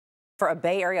for a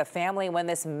Bay Area family when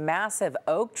this massive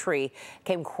oak tree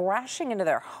came crashing into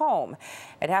their home.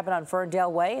 It happened on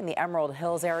Ferndale Way in the Emerald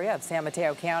Hills area of San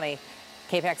Mateo County.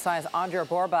 KPX 5's Andria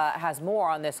Borba has more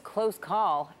on this close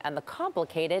call and the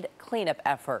complicated cleanup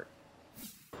effort.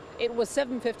 It was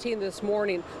 7:15 this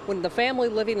morning when the family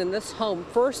living in this home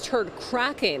first heard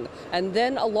cracking and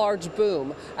then a large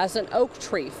boom as an oak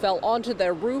tree fell onto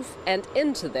their roof and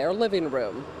into their living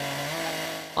room.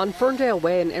 On Ferndale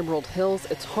Way in Emerald Hills,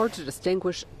 it's hard to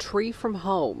distinguish tree from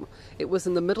home. It was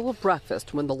in the middle of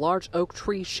breakfast when the large oak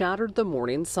tree shattered the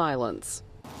morning silence.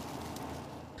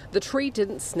 The tree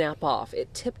didn't snap off.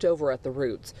 It tipped over at the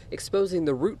roots, exposing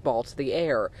the root ball to the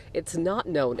air. It's not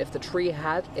known if the tree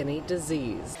had any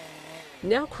disease.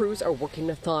 Now crews are working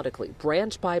methodically,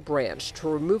 branch by branch, to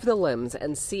remove the limbs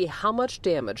and see how much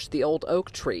damage the old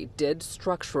oak tree did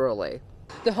structurally.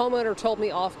 The homeowner told me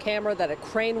off camera that a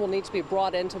crane will need to be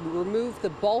brought in to remove the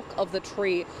bulk of the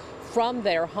tree from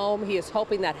their home. He is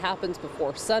hoping that happens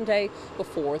before Sunday,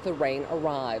 before the rain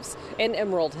arrives. In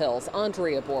Emerald Hills,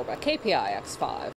 Andria Borba, KPIX 5.